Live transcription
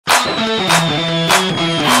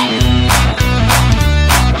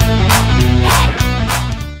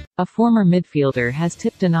A former midfielder has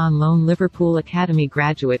tipped an on-loan Liverpool Academy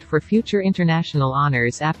graduate for future international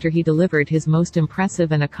honours after he delivered his most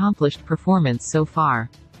impressive and accomplished performance so far.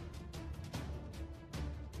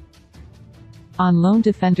 On-loan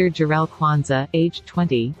defender Jarell Quansah, aged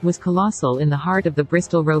 20, was colossal in the heart of the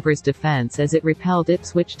Bristol Rovers defence as it repelled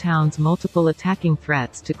Ipswich Town's multiple attacking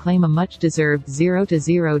threats to claim a much-deserved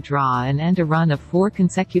 0-0 draw and end a run of 4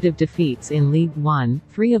 consecutive defeats in League One,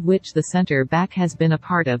 3 of which the centre-back has been a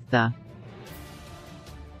part of. The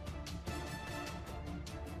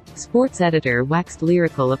sports editor waxed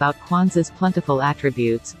lyrical about Quansah's plentiful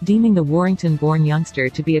attributes, deeming the Warrington-born youngster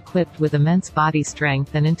to be equipped with immense body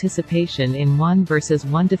strength and anticipation in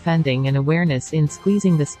 1-versus-1 defending and awareness in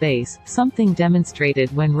squeezing the space, something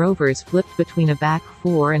demonstrated when Rovers flipped between a back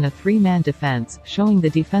 4 and a 3-man defence, showing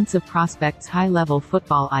the defensive prospects' high-level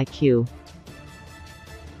football IQ.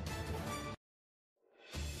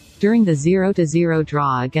 During the 0-0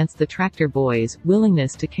 draw against the Tractor Boys,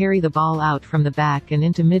 willingness to carry the ball out from the back and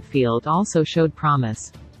into midfield also showed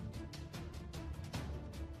promise.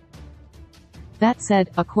 That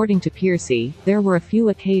said, according to Piercy, there were a few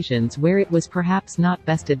occasions where it was perhaps not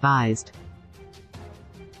best advised.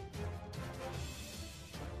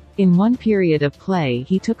 In one period of play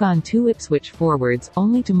he took on 2 Ipswich forwards,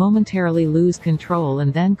 only to momentarily lose control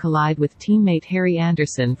and then collide with teammate Harry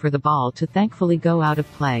Anderson for the ball to thankfully go out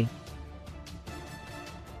of play.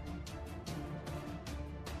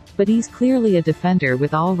 But he's clearly a defender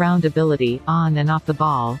with all-round ability, on and off the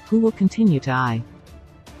ball, who will continue to eye.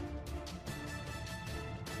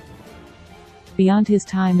 Beyond his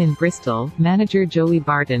time in Bristol, manager Joey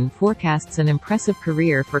Barton forecasts an impressive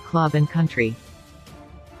career for club and country.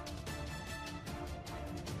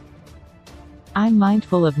 "I'm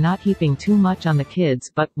mindful of not heaping too much on the kids,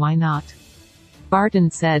 but why not?" Barton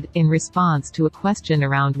said, in response to a question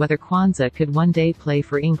around whether Quansah could one day play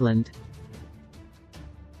for England.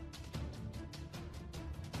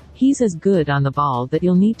 "He's as good on the ball that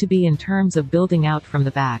you'll need to be in terms of building out from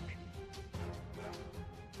the back.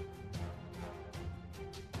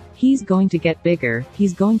 He's going to get bigger,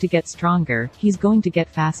 he's going to get stronger, he's going to get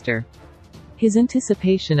faster. His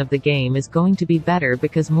anticipation of the game is going to be better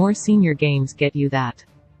because more senior games get you that.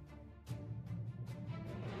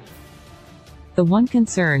 The one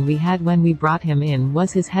concern we had when we brought him in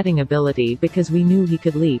was his heading ability because we knew he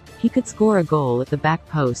could leap, he could score a goal at the back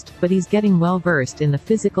post, but he's getting well versed in the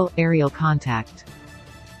physical, aerial contact.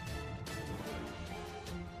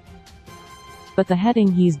 But the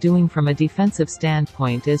heading he's doing from a defensive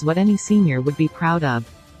standpoint is what any senior would be proud of.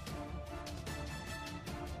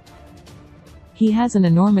 He has an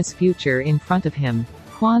enormous future in front of him."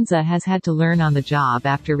 Quansah has had to learn on the job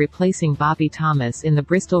after replacing Bobby Thomas in the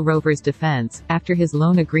Bristol Rovers defence, after his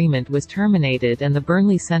loan agreement was terminated and the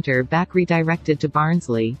Burnley centre-back redirected to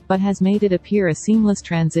Barnsley, but has made it appear a seamless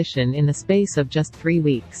transition in the space of just 3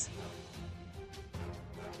 weeks.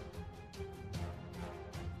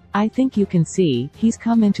 "I think you can see, he's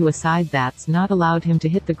come into a side that's not allowed him to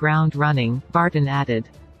hit the ground running," Barton added.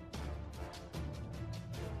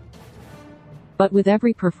 "But with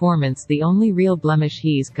every performance the only real blemish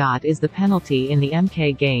he's got is the penalty in the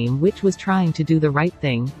MK game, which was trying to do the right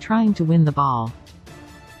thing, trying to win the ball.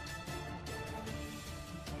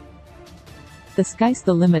 The sky's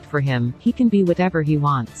the limit for him, he can be whatever he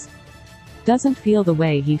wants. Doesn't feel the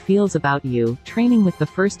way he feels about you, training with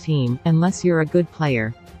the first team, unless you're a good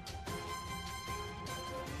player.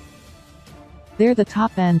 They're the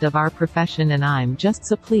top end of our profession and I'm just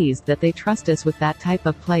so pleased that they trust us with that type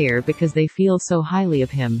of player because they feel so highly of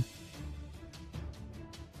him.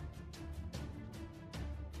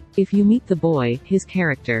 If you meet the boy, his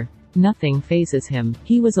character, nothing phases him.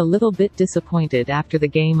 He was a little bit disappointed after the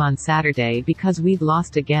game on Saturday because we'd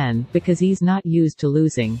lost again, because he's not used to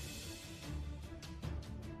losing.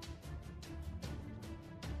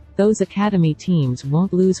 Those academy teams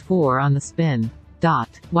won't lose 4 on the spin.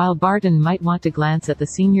 While Barton might want to glance at the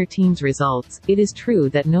senior team's results, it is true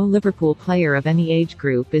that no Liverpool player of any age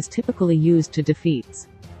group is typically used to defeats.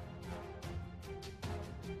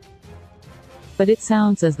 But it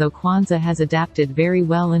sounds as though Quansah has adapted very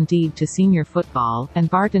well indeed to senior football,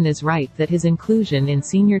 and Barton is right that his inclusion in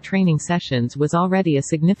senior training sessions was already a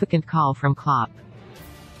significant call from Klopp.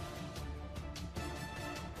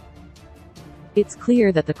 It's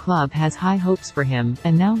clear that the club has high hopes for him,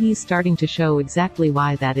 and now he's starting to show exactly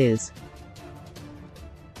why that is.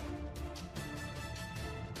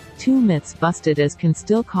 2 myths busted as can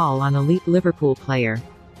still call on elite Liverpool player.